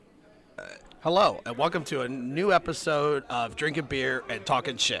Hello, and welcome to a new episode of Drinking Beer and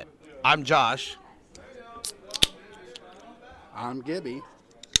Talking Shit. I'm Josh. I'm Gibby.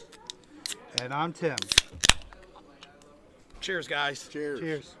 And I'm Tim. Cheers, guys.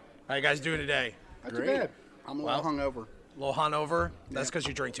 Cheers. How you guys doing today? Not Great. too bad. I'm a little hungover. A little hungover? That's because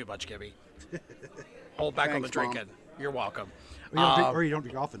you drink too much, Gibby. Hold back on the Thanks, Mom. drinking. You're welcome. Or you don't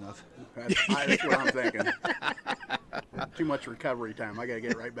drink off enough. That's what I'm thinking. Too much recovery time. I got to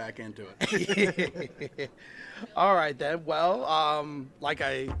get right back into it. All right, then. Well, like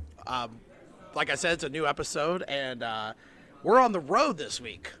I said, it's a new episode, and we're on the road this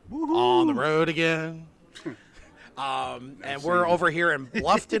week. Woo-hoo. On the road again. And we're over here in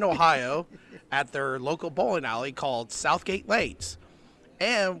Bluffton, Ohio, at their local bowling alley called Southgate Lanes.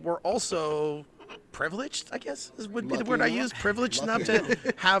 And we're also privileged, I guess would be the word I use. Privileged enough to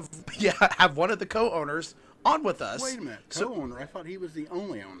have one of the co-owners on with us. Wait a minute. Co-owner? I thought he was the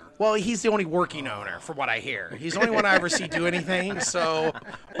only owner. Well, he's the only working owner, from what I hear. He's the only one I ever see do anything. So,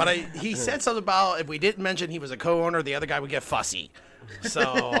 but he said something about if we didn't mention he was a co-owner, the other guy would get fussy.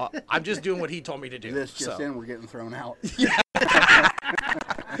 So I'm just doing what he told me to do. This just in, we're getting thrown out.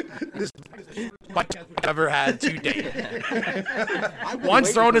 This podcast we've ever had to date. I've been One's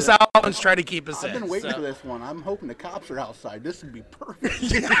waiting throwing for us this. out, one's trying to keep us in. I've been waiting so. for this one. I'm hoping the cops are outside. This would be perfect.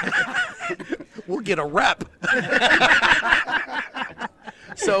 We'll get a rep.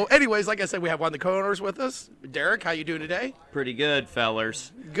 So, anyways, like I said, we have one of the co-owners with us. Derek, how you doing today? Pretty good,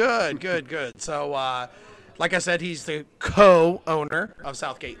 fellers. Good. So, like I said, he's the co-owner of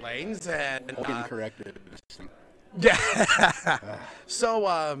Southgate Lanes, and I'm getting corrected. yeah. So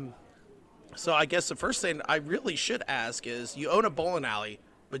I guess the first thing I really should ask is, you own a bowling alley,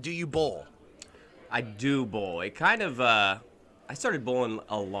 but do you bowl? I do bowl. It kind of, I started bowling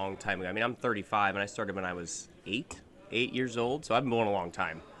a long time ago. I mean, I'm 35, and I started when I was 8 years old, so I've been bowling a long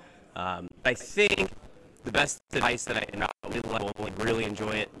time. I think the best advice that I can really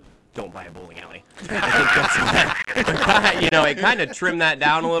enjoy it, don't buy a bowling alley. I think that's it kind of trimmed that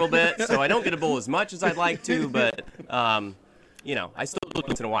down a little bit, so I don't get to bowl as much as I'd like to, but, I still do it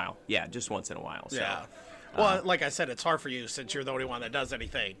once in a while. Yeah, just once in a while. So. Yeah. Well, like I said, it's hard for you since you're the only one that does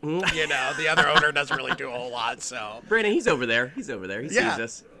anything. The other owner doesn't really do a whole lot, so. Brandon, he's over there. He sees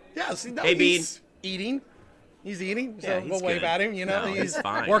us. Yeah, see, no, Hey, Bean. he's eating. He's eating, so Yeah, he's we'll wave good. at him, No, he's he's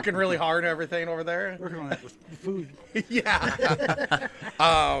fine. working really hard and everything over there. Working on that with food. Yeah.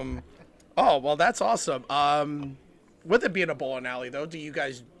 Oh, well, that's awesome. With it being a bowling alley, though, do you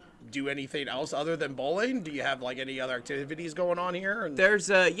guys do anything else other than bowling? Do you have, like, any other activities going on here? There's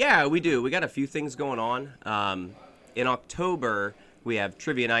we do. We got a few things going on. In October, we have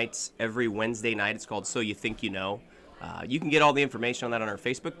trivia nights every Wednesday night. It's called So You Think You Know. You can get all the information on that on our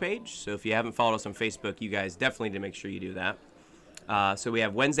Facebook page. So if you haven't followed us on Facebook, you guys definitely need to make sure you do that. So we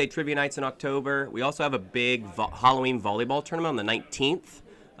have Wednesday trivia nights in October. We also have a big Halloween volleyball tournament on the 19th.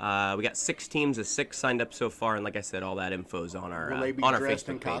 We got 6 teams of 6 signed up so far, and like I said, all that info is on our Will they be on our dressed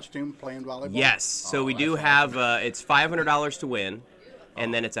in Facebook page. costume playing volleyball? Yes. So we do have it's $500 to win,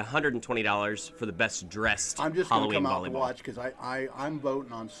 and then it's $120 for the best dressed I'm just going to Halloween come out to volleyball. watch because I'm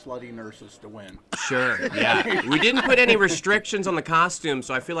voting on slutty nurses to win. Sure. Yeah. We didn't put any restrictions on the costume,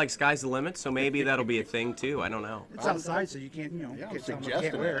 so I feel like sky's the limit. So maybe that'll be a thing too. I don't know. It's outside, so you can't, Yeah, I'm get something you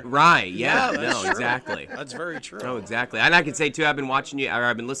suggesting can't wear. Right. Yeah. that's No. true. Exactly. That's very true. No, exactly. And I can say too, I've been watching you, or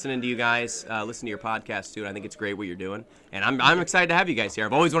I've been listening to you guys, listen to your podcast too. And I think it's great what you're doing, and I'm excited to have you guys here.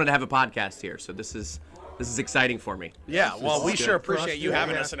 I've always wanted to have a podcast here, so this is exciting for me. Yeah, well, we good. sure appreciate you Yeah,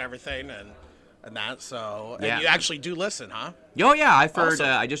 having yeah. us and everything and that. So, and Yeah. you actually do listen, huh? Oh yeah, I've heard. Awesome.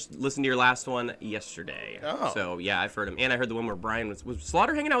 I just listened to your last one yesterday. Oh. So yeah, I've heard him, and I heard the one where Brian was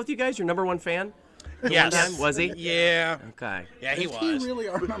Slaughter hanging out with you guys. Your number one fan? Yes. time, was he? Yeah. Okay. Yeah, he Is was. he really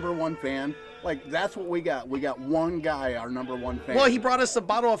our number one fan? Like, that's what we got. We got one guy, our number one fan. Well, he brought us a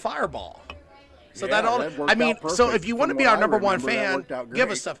bottle of Fireball. So Yeah, that all. that worked I mean, out so perfect. if you want to From be what our I number one remember, that fan, worked out give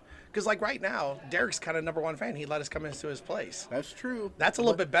great. us stuff. Because like right now, Derek's kind of number one fan. He let us come into his place. That's true. That's a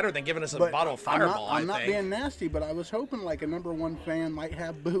little bit better than giving us a But bottle of Fireball. I'm not I think. being nasty, but I was hoping like a number one fan might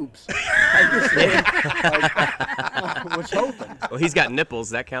have boobs. I was hoping. Well, he's got nipples.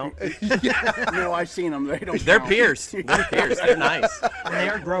 That count? No, I've seen them. They don't. They're count. pierced. They're pierced. They're nice. And they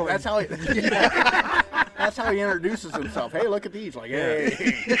are growing. That's how he. That's how he introduces himself. Hey, look at these. Like, hey.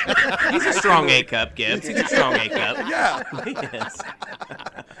 He's a strong A cup, Gibbs. He's a strong A cup. Yeah, He is.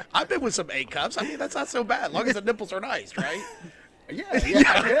 I've been with some A cups. I mean, that's not so bad, as long as the nipples are nice, right? Yeah, I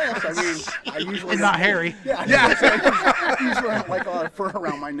guess. I mean, I usually and not hairy. Yeah, I usually don't like a lot of fur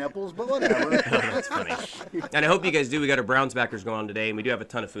around my nipples, but whatever. That's funny. And I hope you guys do. We got our Browns backers going on today, and we do have a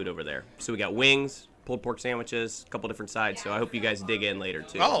ton of food over there. So we got wings, pulled pork sandwiches, a couple different sides. So I hope you guys dig in later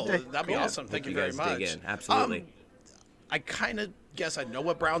too. Oh, that'd be awesome. Thank Hope you very guys much. dig in. Absolutely. I kind of guess I know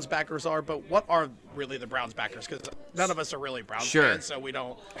what Browns backers are, but what are really the Browns backers? Because none of us are really Browns Sure. fans, so we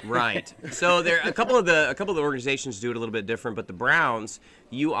don't. Right. So there a couple of the organizations do it a little bit different, but the Browns,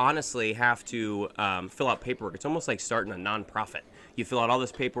 you honestly have to fill out paperwork. It's almost like starting a nonprofit. You fill out all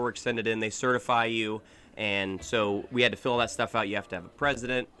this paperwork, send it in, they certify you, and so we had to fill all that stuff out. You have to have a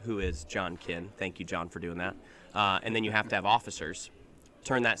president, who is John Kinn. Thank you, John, for doing that. And then you have to have officers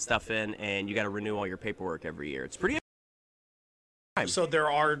turn that stuff in, and you got to renew all your paperwork every year. It's pretty. So there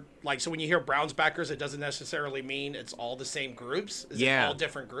are, so when you hear Browns backers, it doesn't necessarily mean it's all the same groups? Is it all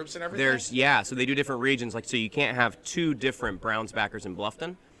different groups and everything? So they do different regions. So you can't have two different Browns backers in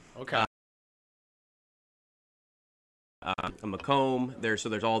Bluffton. Okay. A Macomb. There's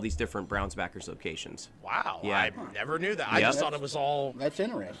all these different Browns backers locations. Wow. Yeah. I never knew that. I Yep. just thought it was all That's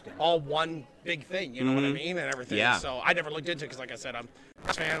interesting. one big thing, you know what I mean, and everything. Yeah. So I never looked into it because, like I said, I'm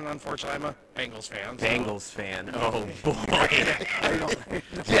a fan, and unfortunately, I'm a Bengals fan. So. Bengals fan. Oh boy. I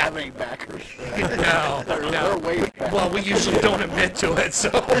don't have any backers. No, They're way back. Well, we usually don't admit to it, so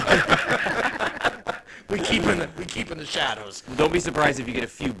we keep in the shadows. Don't be surprised if you get a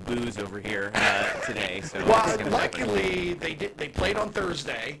few boos over here today. So Well, it's gonna happen. luckily they played on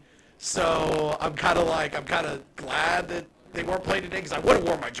Thursday, so I'm kind of glad that they weren't playing today because I would have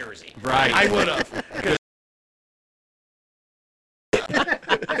worn my jersey. Right. I would have.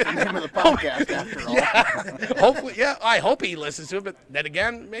 That's the name of the podcast, after all. Hopefully, yeah. I hope he listens to it, but then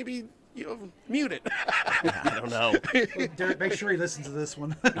again, maybe mute it. I don't know. Derek, make sure he listens to this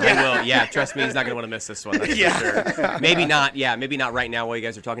one. I will. Yeah, trust me, he's not gonna want to miss this one. That's for sure. Maybe not. Yeah, maybe not right now while you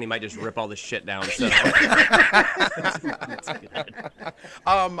guys are talking. He might just rip all this shit down. So.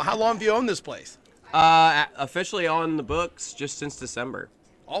 How long have you owned this place? Officially on the books just since December.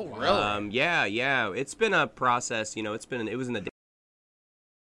 Oh, really? Yeah. It's been a process. It was in the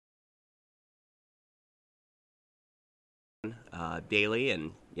daily,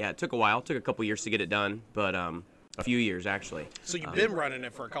 and yeah, it took a while. It took a couple years to get it done, but a few years actually. So you've been running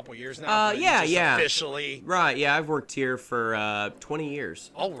it for a couple years now. But yeah. Officially. Right. Yeah, I've worked here for 20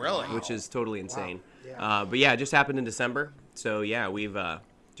 years. Oh, really? Which is totally insane. Yeah. But yeah, it just happened in December. So yeah, we've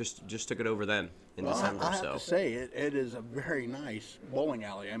just took it over then in December. I have to say, it is a very nice bowling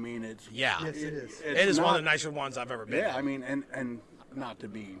alley. I mean, it's Yeah. Yes, it is. It is one of the not- nicer ones I've ever been. Yeah, in. I mean, and not to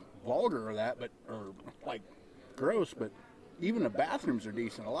be vulgar or that, or like gross, but even the bathrooms are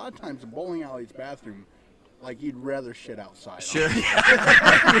decent. A lot of times, the bowling alley's bathroom, like you'd rather shit outside. Sure. It's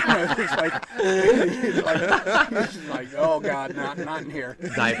like, oh God, not in here.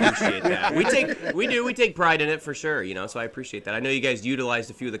 I appreciate that. We take pride in it for sure, so I appreciate that. I know you guys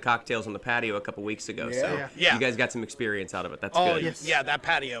utilized a few of the cocktails on the patio a couple weeks ago, so Yeah. you guys got some experience out of it. That's Oh, good. yes. yeah, that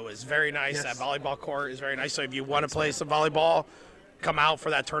patio is very nice. Yes. That volleyball court is very nice. So if you want to play some volleyball, come out for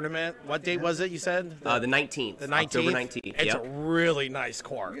that tournament. What date was it, you said? The 19th. The 19th? October 19th. It's Yep. a really nice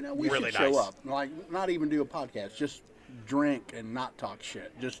court. We really should nice. show up. Like, not even do a podcast. Just drink and not talk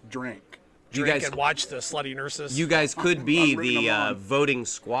shit. Just drink. You Drink guys, and watch the slutty nurses. you guys could be I'm rooting the them on. voting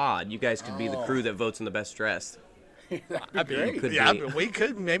squad. You guys could be the crew that votes on the best dressed. That'd be great. Could yeah, be.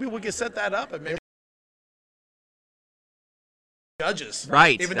 but maybe we could set that up and maybe judges.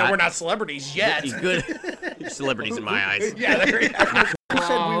 Right, Even though we're not celebrities yet. You good. You're celebrities in my eyes. Yeah, there you go. Who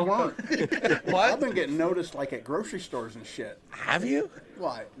said we weren't? What? I've been getting noticed like at grocery stores and shit. Have you?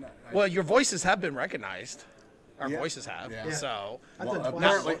 Why? No, Well, your voices have been recognized. Our Yeah. voices have. Yeah. So, I've well,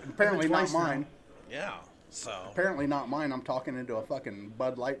 done twice. apparently not Twice now. mine. yeah. So. Apparently not mine. I'm talking into a fucking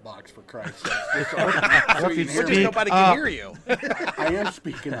Bud Light box, for Christ's sake. Just so Well, if you you can hear Just me. speak nobody can hear you. I am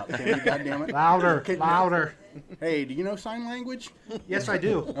speaking up, Timmy. Goddamn it. louder, louder. Hey, do you know sign language? Yes, I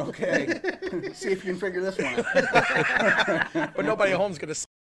do. Okay. See if you can figure this one out. But nobody at home's going to.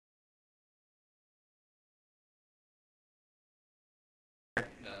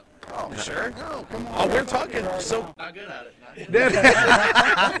 Oh, sure. Oh, come on. Oh, we're talking. So, Not good at it.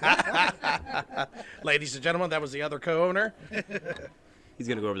 ladies and gentlemen, that was the other co-owner. He's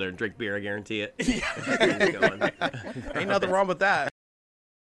gonna go over there and drink beer. I guarantee it. He's going. Ain't nothing wrong with that.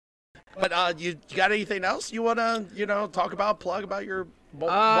 But you got anything else you want to, talk about, plug about your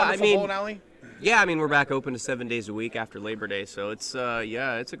wonderful bowling alley? Yeah, I mean, we're back open to 7 days a week after Labor Day, so it's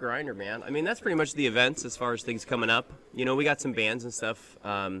it's a grinder, man. I mean, that's pretty much the events as far as things coming up. We got some bands and stuff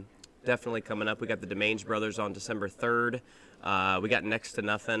definitely coming up. We got the Demange Brothers on December 3rd. We got Next to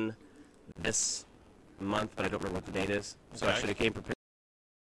Nothing this month, but I don't remember what the date is, so I Okay. should have came prepared.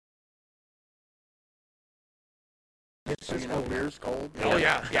 you know, beer's cold. Oh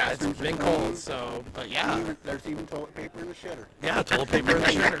yeah, yeah, it's Bathrooms are been clean. cold. So, but yeah, There's even toilet paper in the shitter. yeah, toilet paper in the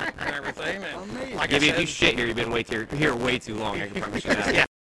shitter and everything. And Amazing. like I Maybe if you said, shit here, you've been here way too long. I can promise you that. yeah.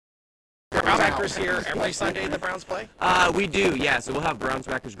 Browns backers here every Sunday the Browns play. We do, yeah. So we'll have Browns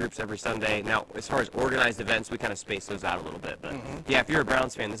backers groups every Sunday. Now, as far as organized events, we kind of space those out a little bit. But yeah, if you're a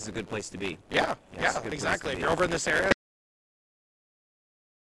Browns fan, this is a good place to be. Yeah, Yeah, it's a yeah, good place exactly. to If be. you're over in this area.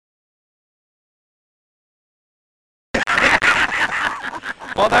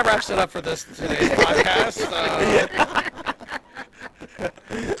 Well, that wraps it up for today's podcast.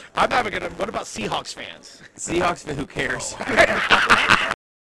 I'm not even gonna. What about Seahawks fans? Seahawks fan, who cares?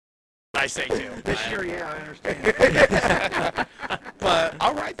 I say too. This year, yeah, I understand. But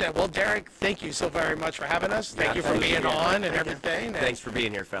all right then. Well, Derek, thank you so very much for having us. Thank you for being on and everything. And Thanks for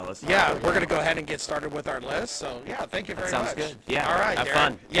being here, fellas. yeah, we're gonna go ahead and get started with our list. So yeah, thank you very sounds much. good. Yeah, All right. have Derek.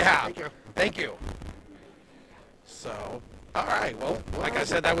 fun. Yeah. Thank you. Thank you. So, all right. Well, like I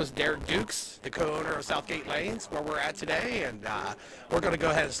said, that was Derek Dukes, the co-owner of Southgate Lanes, where we're at today, and we're going to go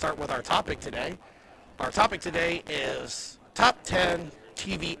ahead and start with our topic today. Our topic today is top 10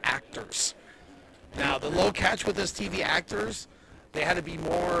 TV actors. Now, the low catch with this TV actors, they had to be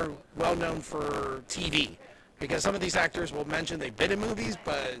more well-known for TV, because some of these actors will mention they've been in movies,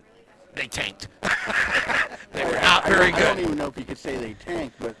 but they tanked. They were not very I don't good. even know if you could say they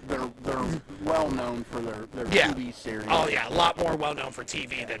tanked, but they're well known for their Yeah. TV series. Oh yeah, a lot more well known for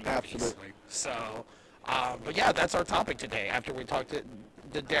TV than movies. Absolutely. So, but yeah, that's our topic today. After we talked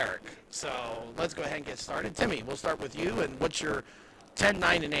to Derek, so let's go ahead and get started. Timmy, we'll start with you. And what's your 10,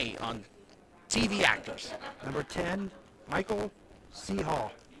 9, and 8 on TV actors? Number 10, Michael C.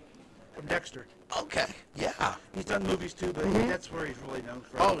 Hall from Dexter. Okay, yeah. He's done movies too, but that's where he's really known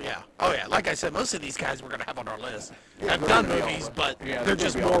for. Oh yeah, oh yeah. Like I said, most of these guys we're gonna have on our list have they're done gonna be all movies, over- but yeah, they're they're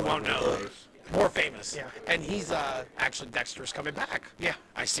just gonna be more all well over the known, place. more famous. Yeah. And he's actually Dexter's coming back. Yeah,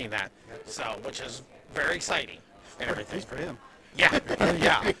 I seen that. So, which is very exciting and At everything. least for him. Yeah,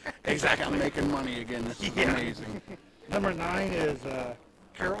 yeah, I'm exactly. making money again. This is amazing. Number 9 is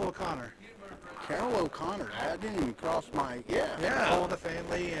Carol O'Connor. Carol O'Connor. That didn't even cross my. All Yeah, in the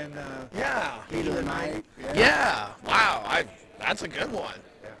Family and yeah, Heat of the Night. yeah. Wow, that's a good one.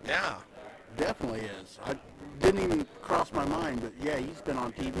 Yeah, Definitely is. I didn't even cross my mind, but yeah, he's been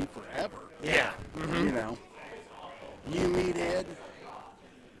on TV forever. yeah. You know. You meathead.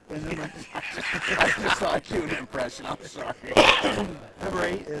 and number, I just saw you do an impression. I'm sorry. number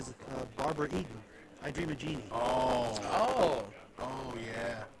 8 is Barbara Eden. I Dream of Jeannie. Oh, Oh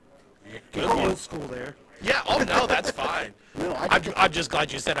yeah. good Old one. school there. Yeah. Oh no, that's fine. No, I'm just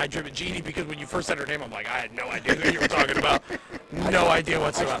glad you said I Dream of Jeannie, because when you first said her name, I'm like, I had no idea who you were talking about. No idea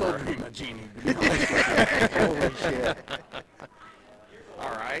I still whatsoever. dream of Genie. To be honest with you. Holy shit. All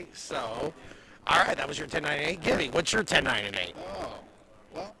right, so, all right, that was your 10, 9, and 8. Gibby, what's your 10, 9, and 8? Oh,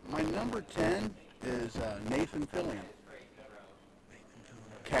 well, my number 10 is Nathan Fillion.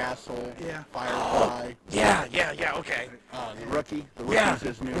 Castle, Yeah. Firefly, Yeah, okay. the Rookie. The Rookie's Yeah.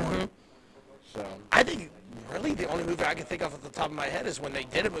 his new one. So, I think really the only movie I can think of off the top of my head is when they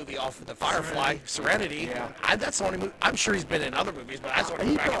did a movie off of the Firefly, Serenity. Yeah. That's the only movie. I'm sure he's been in other movies, but that's the only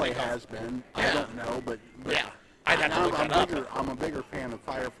he movie I can probably think of. has been. Yeah. I don't know, but Yeah, I'd have to look that up. I'm a bigger fan of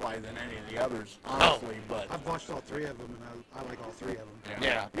Firefly than any of the others, honestly. But I've watched all 3 of them, and I like all 3 of them.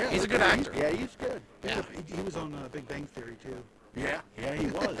 Yeah, he's a good actor. Yeah, he's good. Yeah. He was on Big Bang Theory too. Yeah, he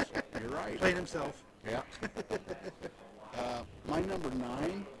was. You're right. Played himself. Yeah. My number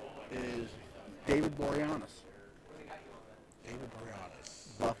 9 is David Boreanaz. David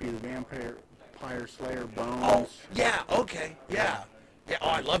Boreanaz. Buffy the Vampire Slayer, Bones. Oh, yeah, okay, yeah. Yeah, oh,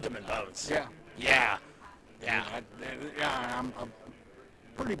 I loved him in Bones. Yeah. Yeah, yeah. Yeah, I'm a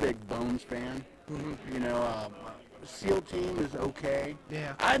pretty big Bones fan. You know, SEAL Team is okay.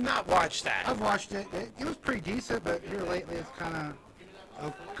 Yeah. I've not watched that. I've watched it. It was pretty decent, but here lately it's kind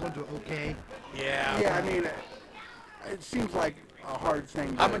of going to okay. Yeah. Yeah, I mean, it seems like a hard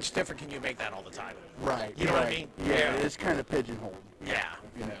thing. How to- much different can you make that all the time? Right. You know what I right. mean? Yeah, Yeah. it's kind of pigeonholed. Yeah.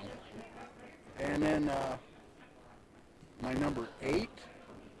 You know. And then my number 8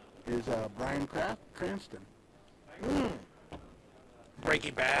 is Bryan Cranston.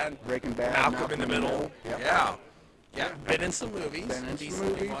 Breaking Bad. Breaking Bad. Malcolm in the Middle. Yep. Yeah. Yeah. Been in some movies. Been in some decent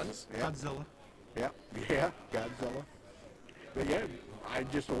movies. ones. Yep. Godzilla. Yep. Yeah. Godzilla. But yeah, I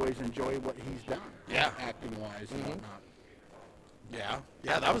just always enjoy what he's done. Yeah. Acting wise and whatnot. Yeah.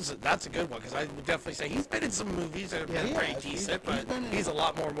 Yeah, that's a good one, because I would definitely say he's been in some movies that have been Yeah, pretty he's- decent, he's but been in- he's a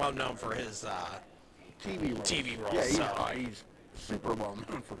lot more well known for his TV roles. TV roles, Yeah, so. he's super well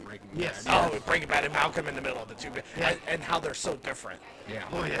known for Breaking Yes. Bad. Oh, Breaking Bad and Malcolm in the Middle, the two, and how they're so different. Yeah.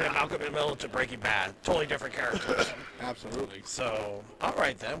 Oh, yeah. And Malcolm in the Middle to Breaking Bad, totally different characters. Absolutely. So, all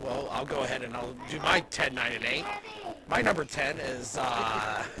right then. Well, I'll go ahead and I'll do my 10, 9, and 8. My number 10 is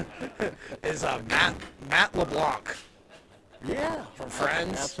Matt LeBlanc Yeah. from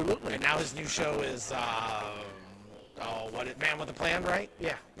Friends. Absolutely. And now his new show is Man with a Plan, right?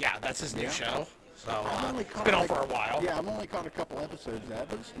 Yeah. Yeah, that's his new Yeah. show. So I've only it's caught, been on like- for a while. Yeah, I've only caught a couple episodes of that,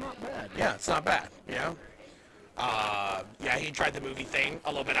 but it's not bad. Yeah, it's not bad. Yeah. Yeah, he tried the movie thing a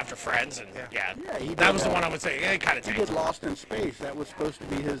little bit after Friends, and Yeah, he that did was the that. one I would say. Yeah, it kind of He takes. did Lost in Space. That was supposed to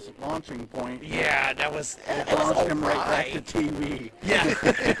be his launching point. Yeah, that was. It It was launched him right back to alright. TV.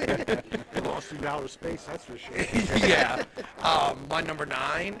 Yeah, Lost in outer space, that's for sure. yeah. My number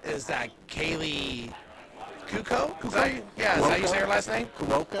 9 is that Kaylee Kuko. Is that, yeah, is that how you say her last name?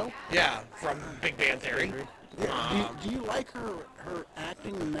 Kuroko? Yeah, from Big Bang Theory. Do you like her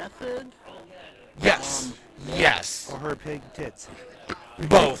acting method? Yes. Yes. Or her pig tits.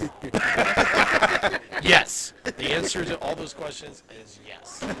 Both. Yes. The answer to all those questions is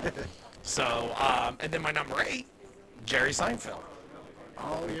yes. So, and then my number 8, Jerry Seinfeld.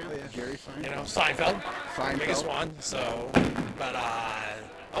 Oh, yeah. Jerry Seinfeld. You know, Seinfeld, Seinfeld. biggest one. So, but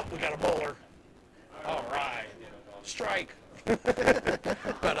oh, we got a bowler. All right, strike.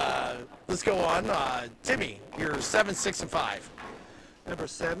 But let's go on. Timmy, you're 7, 6, and 5. Number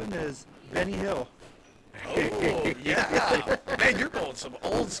 7 is Benny Hill. Oh yeah, man, you're going some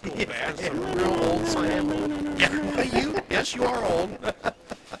old school, man. Some real old Seinfeld. Yeah, yes, you are old.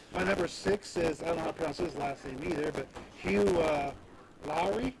 My number 6 is, I don't know how to pronounce his last name either, but Hugh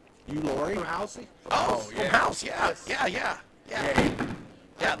Lowry You, Lori? from Housey. Oh, from House, yeah.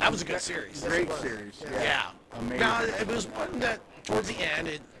 Yeah, that was a good series. Great series. Yeah. Amazing. Now, it was one that, towards the end,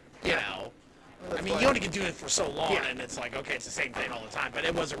 I mean, you only can do it for so long, and it's like, okay, it's the same thing all the time, but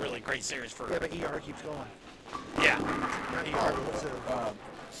it was a really great series for, Yeah, but ER keeps going. yeah. Not ER, what's it?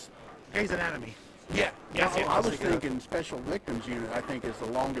 Grey's Anatomy. Yeah, yes, I was yes. thinking Special Victims Unit, I think, is the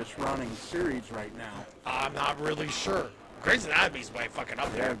longest running series right now. I'm not really sure. Grey's Anatomy's way fucking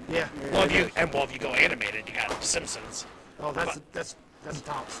up there. Yeah. Well, if you go animated, you got Simpsons. Oh, that's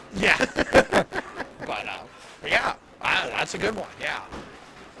tops. Yeah. But yeah, that's a good one, yeah.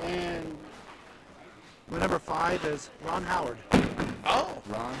 And my number 5 is Ron Howard. Oh,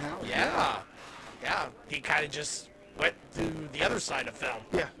 Ron Howard. yeah. Yeah, he kind of just went to the other side of film.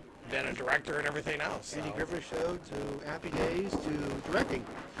 Yeah. Then a director and everything else. Andy so. Griffith Show to Happy Days to directing.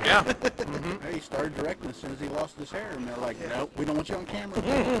 Yeah. Hey, he started directing as soon as he lost his hair, and they're like, nope, we don't want you on camera.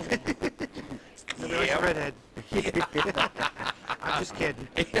 Nobody likes a redhead. I'm just kidding.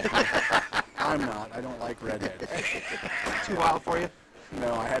 I'm not. I don't like redheads. Too wild for you?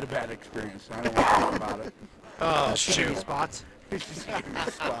 No, I had a bad experience. I don't want to talk about it. Oh, Too many shoot. spots. Just give me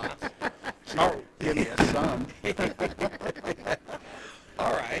spots. Oh, Give me a son.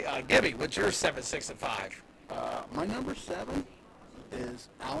 all right. Gibby, what's your 7, 6, and 5? My number 7 is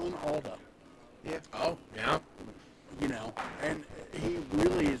Alan Alda. Yeah. Oh, yeah. You know, and he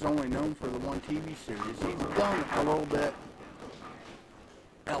really is only known for the one TV series. He's done a little bit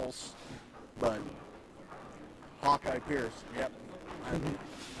else, but Hawkeye Pierce, yep, I'm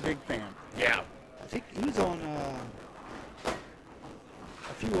a big fan. Yeah. I think he was on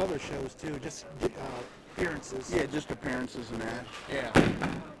a few other shows too, just appearances. Yeah, just appearances and that.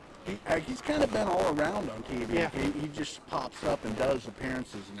 Yeah. He's kind of been all around on TV. Yeah. He just pops up and does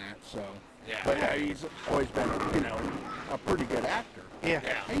appearances and that, so. Yeah. But he's always been, a pretty good actor. Yeah.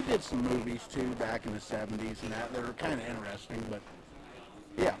 Yeah. He did some movies too back in the 70s and that. They were kind of interesting, but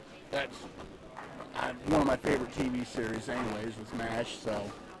yeah, that's one of my favorite TV series anyways with MASH, so.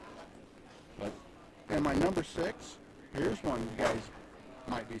 But, and my number 6, here's one you guys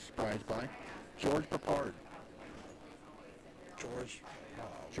might be surprised by. George Papard.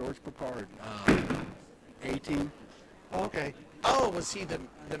 George Papard. 18. Okay. Oh, was he the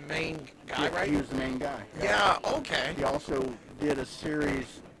main guy, right? He was the main guy. Yeah, okay. He also did a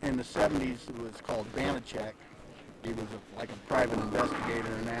series in the 70s that was called Vanacek. He was like a private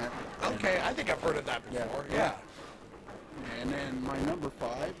investigator in that. Okay, I think I've heard of that Yeah. before. Yeah. And then my number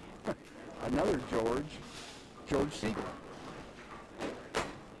 5, another George Siegel.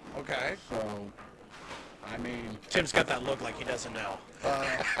 Okay. So, I mean, Tim's got that look like he doesn't know.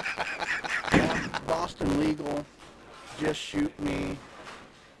 Boston Legal, Just Shoot Me,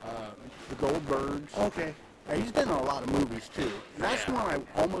 The Goldbergs. Okay. He's been in a lot of movies too. That's Yeah. one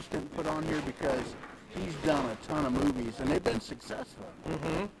I almost didn't put on here because he's done a ton of movies and they've been successful.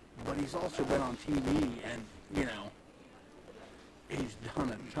 Mm-hmm. But he's also been on TV and, he's done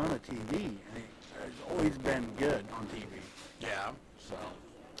a ton of TV and he's always been good on TV. Yeah. So,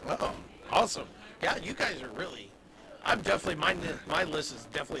 Oh, awesome. Yeah, you guys are really. I'm definitely my list is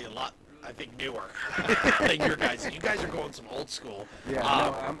definitely a lot. I think newer than your guys. You guys are going some old school. yeah,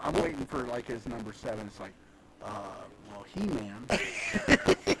 no, I'm waiting for like his number 7. It's like, well, He-Man.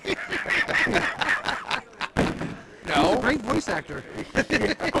 No. Great voice actor.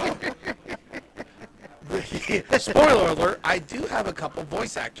 Spoiler alert, I do have a couple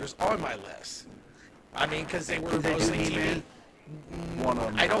voice actors on my list. I mean, because they were Did they do mostly TV. He-Man? One of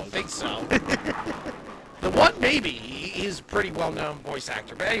them. I don't think so. The one, maybe. He's a pretty well-known voice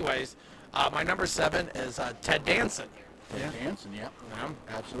actor. But anyways, my number 7 is Ted Danson. Yeah. Dancing, yeah. Yeah.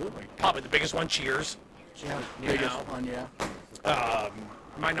 Absolutely. Probably the biggest one, Cheers. Yeah. Biggest know. one, yeah.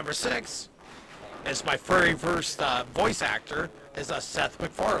 My number 6 is my very first voice actor is Seth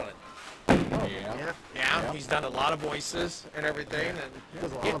MacFarlane. Yeah. Yeah. Yeah, he's done a lot of voices and everything, and He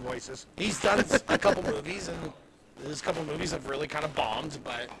does a lot of voices. he's done a couple movies, and those couple movies have really kind of bombed,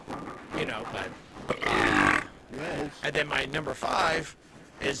 but Yeah, it's, and then my number 5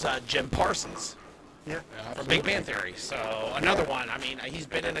 is Jim Parsons Yeah. from Big Bang Theory. So another one. I mean, he's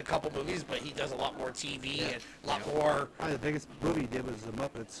been in a couple movies, but he does a lot more TV and a lot more. Probably the biggest movie he did was The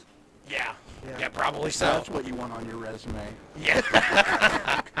Muppets. Yeah, Yeah. yeah, probably so. that's what you want on your resume. Yeah.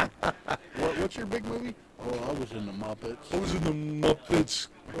 What's your big movie? Oh, I was in the Muppets. I was in the Muppets.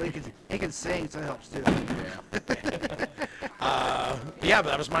 Well, he can sing, so that helps too. Yeah. Yeah, but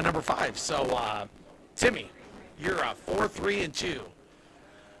that was my number 5. So, Timmy, you're 4, 3, and 2.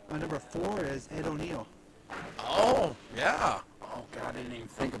 My number 4 is Ed O'Neill. Oh, yeah. Oh, God, I didn't even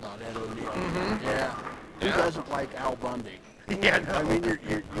think about Ed O'Neill. Yeah. Who Yeah. doesn't like Al Bundy? Yeah, I mean,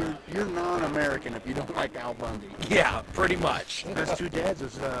 you're non-American if you don't like Al Bundy. yeah, pretty much. Best two dads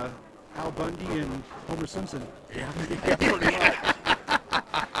is Al Bundy and Homer Simpson. Yeah, yeah, pretty much.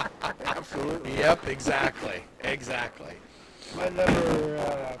 Absolutely. Yep, exactly, exactly. My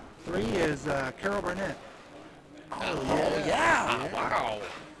number 3 is Carol Burnett. Oh, yeah. Wow.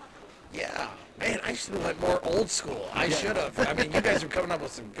 Yeah. Man, I should have went more old school. I should have. I mean, you guys are coming up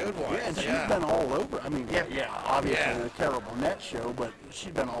with some good ones. Yeah, and she's Yeah. been all over. I mean, yeah, obviously Yeah. the Carol Burnett show, but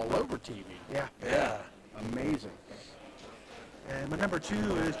she's been all over TV. Yeah. Yeah. Amazing. And my number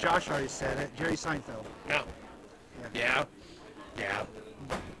 2 is Josh already said it, Jerry Seinfeld. Yeah. Yeah. Yeah.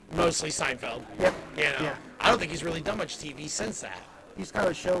 Mostly Seinfeld. Yep. You know, Yeah. I don't think he's really done much TV since that. He's got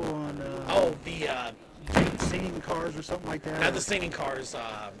a show on Oh, the singing cars or something like that. not the singing cars.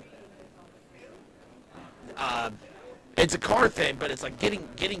 It's a car thing, but it's like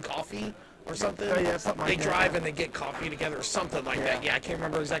getting coffee or something. Oh, yeah, something like they that, drive yeah. and they get coffee together or something like Yeah. that. Yeah, I can't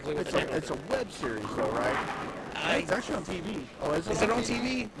remember exactly what It's the name of it's it. a web series, though, right? It's actually on TV. Oh, Is it on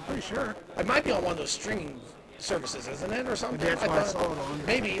TV? I'm pretty sure. It might be on one of those streaming services, isn't it, or something? Maybe that's why I thought- saw it on.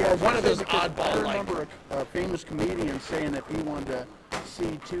 Maybe, Yeah, or one of those because I oddball, like, remember a famous comedian saying if he wanted to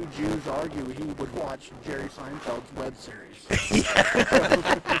see two Jews argue, he would watch Jerry Seinfeld's web series.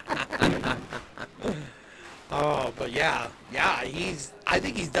 oh, but yeah, I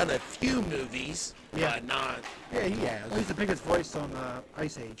think he's done a few movies, Yeah. but not, Yeah, he has. Well, he's the biggest voice on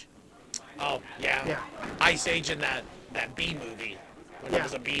Ice Age. oh, yeah. Yeah. Ice Age and that bee movie, when it Yeah.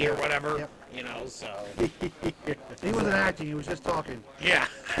 was a bee or whatever, Yep. you know, so, He wasn't acting, he was just talking. yeah.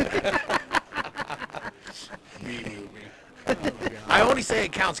 B movie. I only say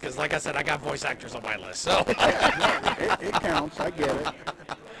it counts because, like I said, I got voice actors on my list, so. It counts. I get it.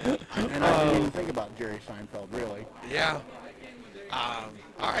 And I didn't even think about Jerry Seinfeld, really. Yeah. All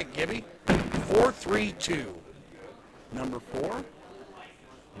right, Gibby. 4, 3, 2. Number 4,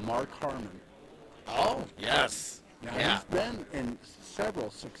 Mark Harmon. Oh, yes. Now, Yeah. he's been in several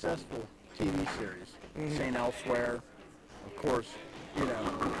successful TV series. St. Elsewhere, of course, you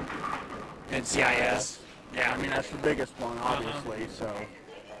know. NCIS. Yeah. I mean, that's the biggest one, obviously, so.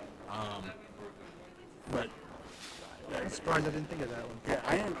 But, I'm surprised I didn't think of that one. yeah,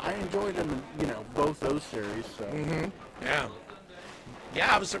 I enjoyed him in, you know, both those series, so. Yeah.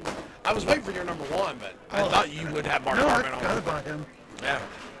 Yeah, I was waiting for your number 1, but I thought you would have Mark No, I Harmon forgot on. about him. Yeah.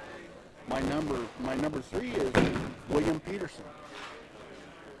 My number 3 is William Peterson.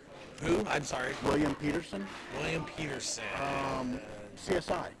 Who? I'm sorry. William Peterson, William Peterson.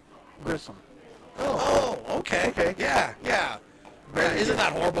 CSI, Grissom. Oh, okay. Yeah. Isn't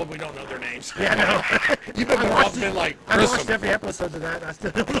that horrible? We don't know their names. Yeah, no. You've been more often than like I watched Grissom. every episode of that, and I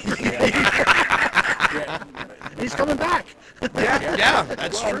still don't know. Yeah, He's coming back. Yeah,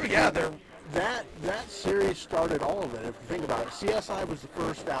 that's true. Yeah, they're. that series started all of it. If you think about it, CSI was the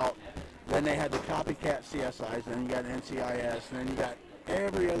first out. Then they had the copycat CSIs. Then you got NCIS. And then you got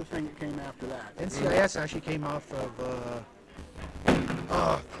every other thing that came after that. NCIS actually came off of,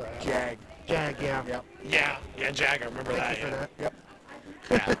 oh, crap. JAG. Jag, yeah. Yep. Yeah, Jag, I remember Thank that. you for that. Yep.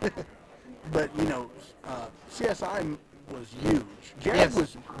 Yeah. But CSI was huge. Jag Yes.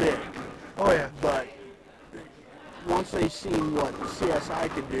 was big, Oh, yeah. but once they seen what CSI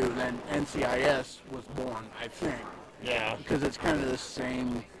could do, then NCIS was born, I think, Yeah. because it's kind of the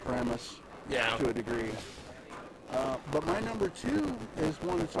same premise Yeah. to a degree. But my number 2 is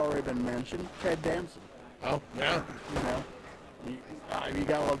one that's already been mentioned, Ted Danson. Oh, yeah. You know, you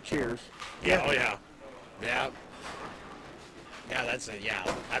gotta love Cheers. Yeah, oh yeah. Yeah. Yeah, that's it, yeah.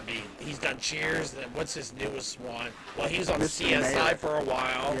 I mean, he's done Cheers, then what's his newest one? Well, he was on Mr. CSI Mayor. for a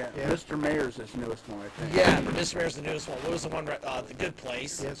while. Yeah, Mr. Mayer's his newest one, I think. Yeah, Mr. Mayor's the newest one. What was the one, The Good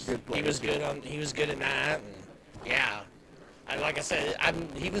Place? Yes. Good Place. He was good in that, and yeah. And like I said,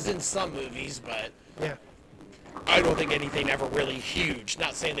 he was in some movies, but Yeah. I don't think anything ever really huge.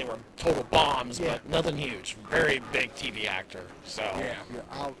 Not saying they were total bombs, Yeah. but nothing huge. Very big TV actor, so. Yeah,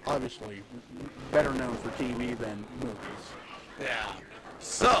 obviously better known for TV than movies. Yeah.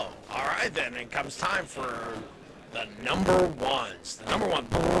 So, all right then, it comes time for the number ones. The number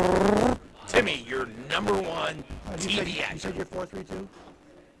one. Timmy, your number one TV You actor. said you're 432?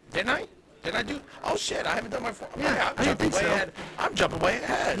 Didn't I? Did I do? Oh shit! I haven't done my four. Yeah, I I'm didn't jumping think way so. ahead. I'm jumping way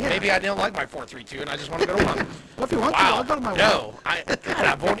ahead. Yeah. Maybe I didn't like my 4-3-2, and I just want to go to one. Well, if you want to, Wow. I'll go to my No,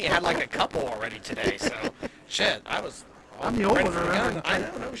 I've only had like a couple already today. So, shit, I was. I'm the old ready one, for the remember? gun. I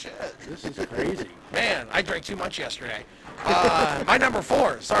know, no shit. This is crazy. Man, I drank too much yesterday. My number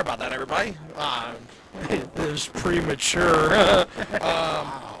 4. Sorry about that, everybody. It was premature.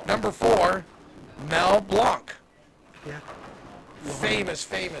 Number 4, Mel Blanc. Yeah. Famous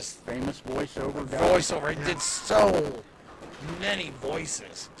Famous voiceover guy. voiceover. He did so many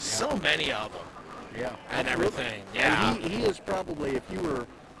voices. So many of them. Yeah. And everything. And Yeah. he is probably, if you were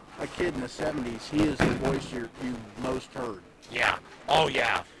a kid in the 70s, he is the voice you most heard. Yeah. Oh,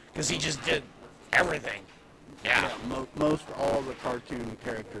 yeah. Because he just did everything. Yeah. Most all the cartoon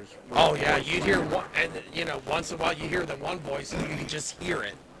characters. were Oh, yeah. voiced You by hear him. one, and once in a while you hear the one voice and you can just hear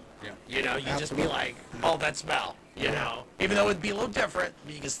it. Yeah. You know, you just be Absolutely. like, oh, that's Mel. You know, even though it'd be a little different,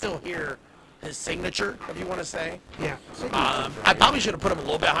 you can still hear his signature, if you want to say. Yeah. I probably should have put him a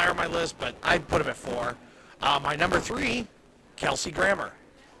little bit higher on my list, but I put him at 4. My number 3, Kelsey Grammer.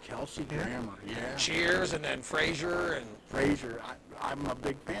 Kelsey Grammer. Yeah. Cheers, and then Frasier, and Frasier. I'm a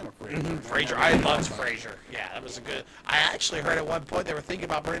big fan of Frasier. Frasier. I loved Frasier. Yeah, that was a good. I actually heard at one point they were thinking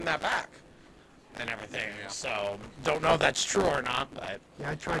about bringing that back, and everything. So don't know if that's true or not, but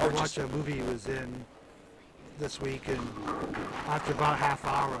Yeah, I tried Or to watch just- a movie he was in this week, and after about a half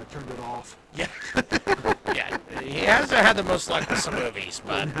hour, I turned it off. yeah, yeah. He hasn't had the most luck with some movies,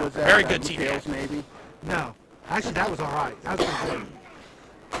 but Was that very good TV. McHale's Navy? No. Actually, that was all right. That was pretty good.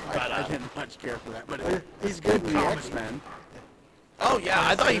 I didn't much care for that, but Well, he's good in the comedy. X-Men. Oh yeah,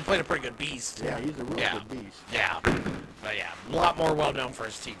 I thought he played a pretty good Beast. Yeah, he's a real Yeah. good beast. Yeah, but yeah, a lot more well known for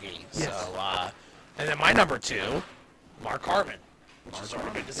his TV. Yes. So, and then my number 2, Mark Harmon, which has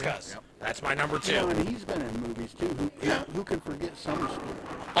already been discussed. Yep. That's my number 2. You know, and he's been in movies too. Who can forget Summer School?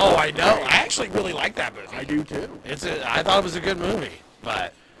 Oh, I know. I actually really like that movie. I do too. I thought it was a good movie,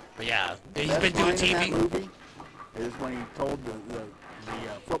 but yeah, he's Best been doing line in that TV. movie is when he told the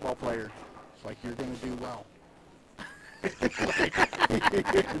football player, "It's like you're going to do well." That's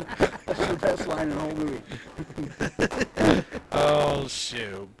the best line in the whole movie. Oh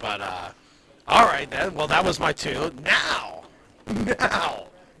shoot! But all right then. Well, that was my 2. Now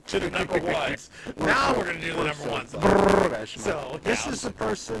to the number ones. Now we're gonna do the number ones. Professional. So This yeah. is the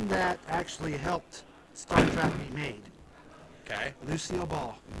person that actually helped Star Trek be made. Okay. Lucille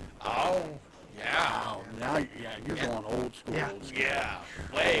Ball. Oh yeah. Oh, now you're going old school. Yeah. Old school. Yeah.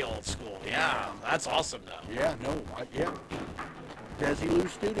 Way old school. Yeah. That's awesome though. Yeah, yeah. Desilu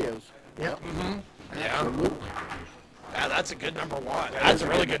Studios. Yep. Yeah. Absolutely. Yeah, that's a good number 1. That's a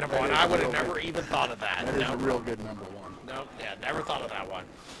really good number 1. I would have never even thought of that. That is No. a real good number 1. No, yeah, never thought of that one.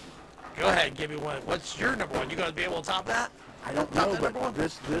 Go ahead, give me one. What's your number 1? You gonna be able to top that? I don't Top know, that number but 1?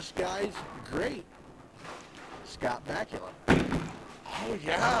 this guy's great. Scott Bakula. Oh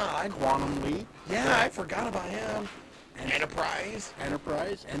yeah, Quantum Leap, I forgot about him. Enterprise.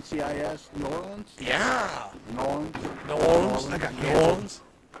 Enterprise, NCIS, New Orleans. Yeah. New Orleans. New Orleans. I got New canceled. Orleans.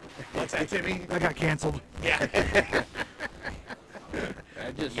 What's that, Timmy? I got canceled. Yeah.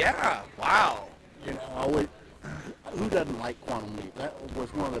 I just, Yeah. Wow. you know, who doesn't like Quantum Leap? That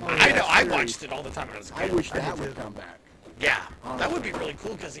was one of the best I know. I series. watched it all the time when I was a I kid. wish I that did would too. come back. Yeah. That would be really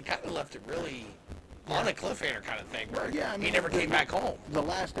cool because he kind of left it really on a cliffhanger kind of thing where Yeah, I he mean, never came back home. The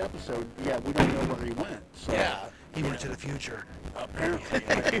last episode, we don't know where he went. So Yeah. He went to the future. apparently,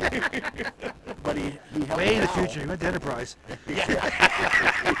 but he helped Way in the out. future. He went to Enterprise.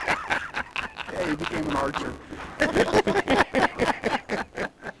 Yeah, he became an archer.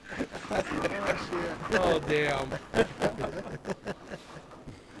 Oh damn.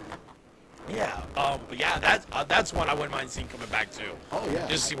 Yeah. But yeah, that's one I wouldn't mind seeing coming back too. Oh yeah.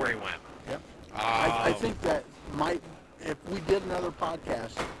 Just see where he went. Yep. I think that might, if we did another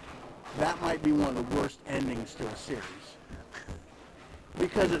podcast, that might be one of the worst endings to a series.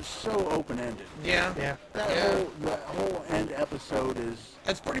 Because it's so open-ended. Yeah. Yeah. That whole end episode is...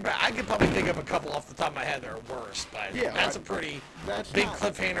 That's pretty bad. I could probably think of a couple off the top of my head that are worse, but Yeah, that's a pretty that's big not-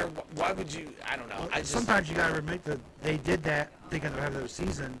 cliffhanger. Why would you? I don't know. I just Sometimes you gotta admit that they did that thinking they'll have another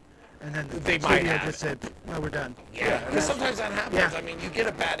season, and then They the might studio have. just said, "No, we're done." yeah, because sometimes that happens. Yeah. I mean, you get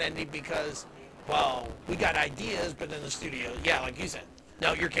a bad ending because, well, we got ideas, but then the studio, yeah, like you said,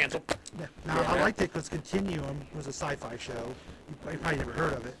 no, you're canceled. Yeah. Now I liked it because Continuum was a sci-fi show. You probably never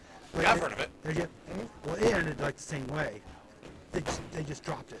heard of it. But Yeah, I've heard of it. Well, it ended like the same way. They just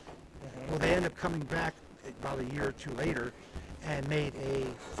dropped it. Well, they ended up coming back about a year or two later and made a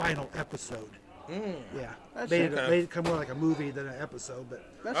final episode. Yeah, That's made okay. it come more like a movie than an episode, but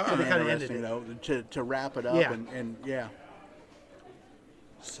That's they kind of kinda ended interesting, though, to wrap it up. Yeah. And yeah.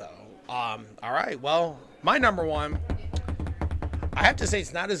 So, all right. Well, my number one, I have to say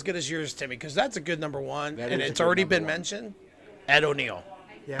it's not as good as yours, Timmy, because that's a good number one, That and is a it's good already number been one. mentioned. Ed O'Neill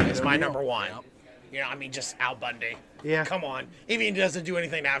yeah, is my O'Neill. number one. Yep. You know, I mean, just Al Bundy. Yeah. Come on. Even if he doesn't do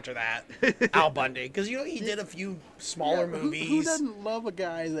anything after that, Al Bundy, because you know he did a few smaller Yeah, movies. Who doesn't love a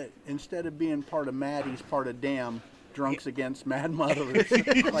guy that instead of being part of Mad, he's part of Damn, Drunks Against Mad Mothers?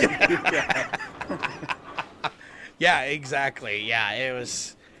 Like, yeah. Yeah, exactly. Yeah, it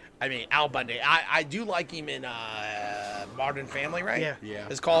was. I mean, Al Bundy. I do like him in Modern Family, right? Yeah. Yeah.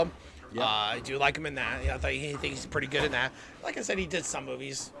 It's called. Yeah. I do like him in that. Yeah, I think he's pretty good in that. Like I said, he did some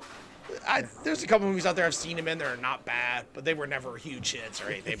movies. There's a couple movies out there I've seen him in that are not bad, but they were never huge hits or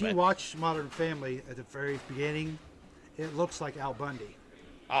anything. If you But, watch Modern Family at the very beginning, it looks like Al Bundy.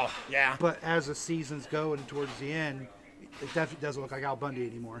 oh yeah, But as the seasons go and towards the end, it definitely doesn't look like Al Bundy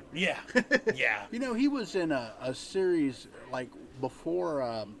anymore. yeah, yeah. You know, he was in a series like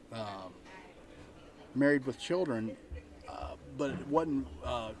before Married with Children, but it wasn't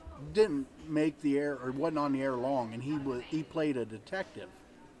didn't make the air or wasn't on the air long, and he played a detective,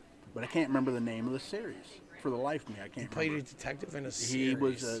 but I can't remember the name of the series for the life of me. I can't. Played a remember. detective in a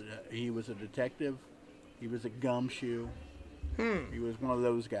series. He was a detective. He was a gumshoe. He was one of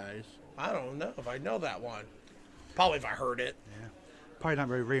those guys. I don't know if I know that one. Probably if I heard it. Probably not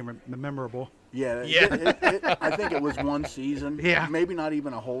very memorable. Yeah, Yeah. I think it was one season. Yeah. Maybe not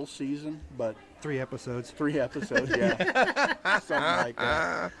even a whole season, but 3 episodes. 3 episodes. Yeah, something like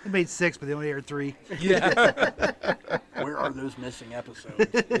that. They made 6, but they only aired 3. Yeah. Where are those missing episodes?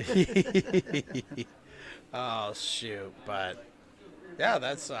 Oh shoot, but yeah,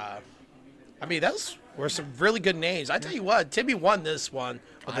 that's. I mean, those were some really good names. I tell you what, Timmy won this one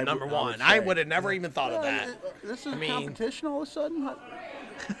with the number one. I would have never even thought of that. This is I mean- competition all of a sudden.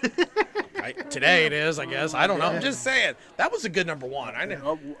 Today it is, I guess. I don't know. I'm just saying that was a good number one. I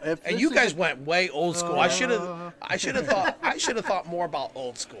know. And you guys went way old school. I should have thought more about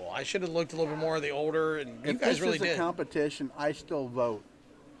old school. I should have looked a little bit more of the older, and you If guys this really is a did. competition, I still vote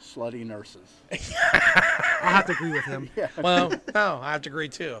slutty nurses. I'll have to agree with him. Well, no, I have to agree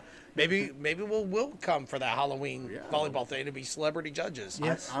too. Maybe we'll come for that Halloween volleyball thing to be celebrity judges.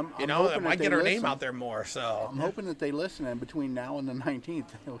 Yes. I'm You know, hoping that might they get our name listen. out there more. So I'm hoping that they listen, and between now and the 19th,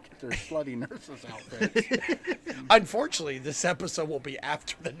 they'll get their slutty nurses outfits. unfortunately, this episode will be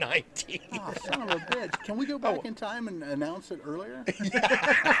after the 19th. Oh, son of a bitch. Can we go back in time and announce it earlier? Because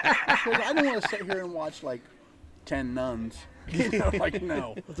I don't want to sit here and watch like 10 nuns. You know, like,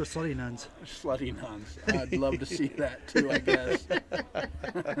 no. With their slutty nuns. Slutty nuns. I'd love to see that too, I guess.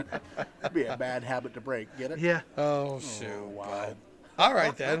 That'd be a bad habit to break. Get it? Yeah. Oh shoot! wow. But- all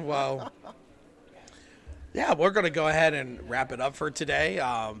right then. Well, yeah, we're gonna go ahead and wrap it up for today.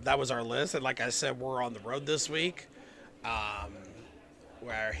 That was our list, and like I said, we're on the road this week.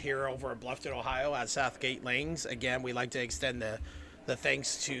 We're here over in Bluffton, Ohio, at Southgate Lanes. Again, we'd like to extend the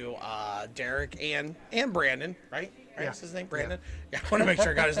thanks to Derek and Brandon. Right? Yeah. Is his name Brandon? Yeah. I want to make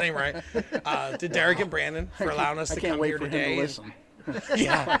sure I got his name right. To Derek and Brandon for allowing us I to can't come wait here for today. him to listen.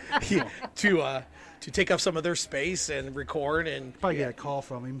 Yeah, to take up some of their space and record and Probably get a call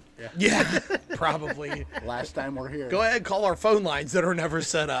from him. yeah, probably. Last time we're here. Go ahead and call our phone lines that are never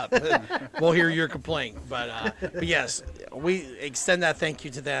set up. We'll hear your complaint. But yes, we extend that thank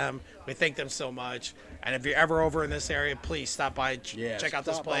you to them. We thank them so much. And if you're ever over in this area, please stop by, Yeah, check out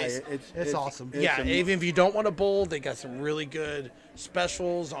this stop by. place. It's awesome. Yeah, even if you don't want to bowl, they got some really good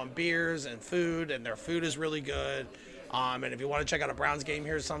specials on beers and food, and their food is really good. And if you want to check out a Browns game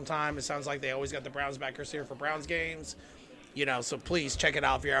here sometime, it sounds like they always got the Browns backers here for Browns games. So please check it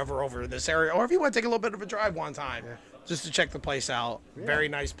out if you're ever over in this area, or if you want to take a little bit of a drive one time, just to check the place out. Yeah. Very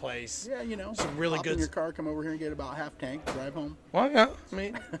nice place. Yeah, some really hop good. in your car, come over here and get about half tank, drive home. Well, yeah. I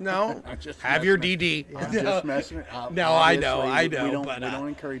mean, no. Just Have your messing DD. I'm just messing it up. No, I know, Obviously, we but, don't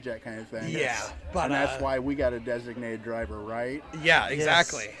encourage that kind of thing. Yeah, but and that's why we got a designated driver, right? Yeah,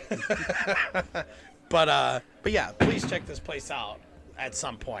 exactly. But yeah, please check this place out at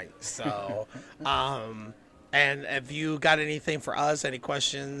some point. So, and if you got anything for us, any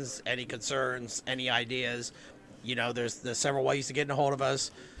questions, any concerns, any ideas, there's several ways to get in a hold of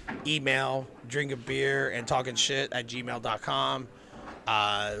us. Email, drinking beer and talking shit at gmail.com.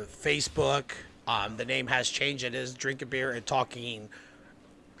 Facebook, the name has changed. It is drinking beer and talking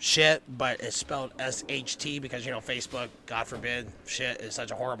shit, but it's spelled SHT because, Facebook, God forbid, shit is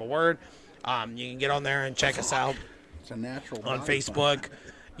such a horrible word. You can get on there and check us out. It's a natural on Facebook.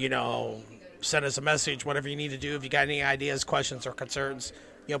 Send us a message, whatever you need to do. If you got any ideas, questions, or concerns,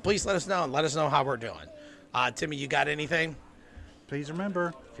 please let us know and let us know how we're doing. Timmy, you got anything? Please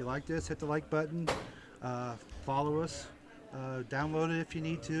remember, if you like this, hit the like button. Follow us. Download it if you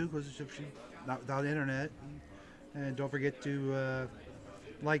need to, because not without internet. And don't forget to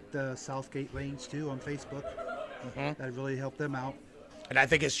like the Southgate Lanes too on Facebook. Mm-hmm. That really helped them out. And I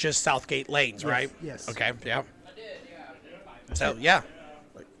think it's just Southgate Lanes, right? Yes. Okay, yeah. So, yeah.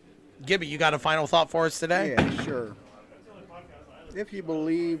 Gibby, you got a final thought for us today? Yeah, sure. If you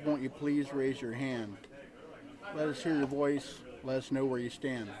believe, won't you please raise your hand? Let us hear your voice. Let us know where you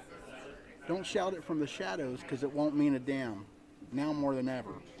stand. Don't shout it from the shadows, because it won't mean a damn. Now more than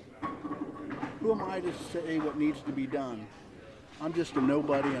ever. Who am I to say what needs to be done? I'm just a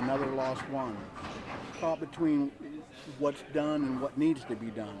nobody, another lost one. Caught between what's done and what needs to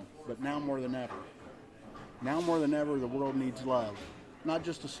be done. But now more than ever. Now more than ever, the world needs love. Not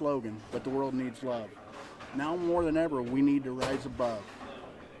just a slogan, but the world needs love. Now more than ever, we need to rise above.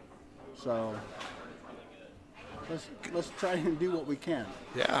 So let's try and do what we can.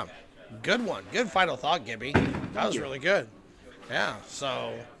 Yeah. Good one. Good final thought, Gibby. That was really good. Yeah.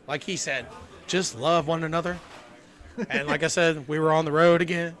 So, like he said, just love one another. And like I said, we were on the road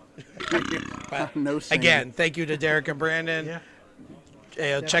again. But No singing. again, thank you to Derek and Brandon.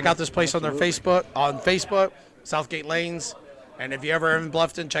 Yeah. Check out this place on Facebook, Southgate Lanes. And if you ever in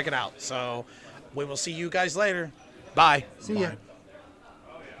Bluffton, check it out. So we will see you guys later. Bye. See ya. Bye.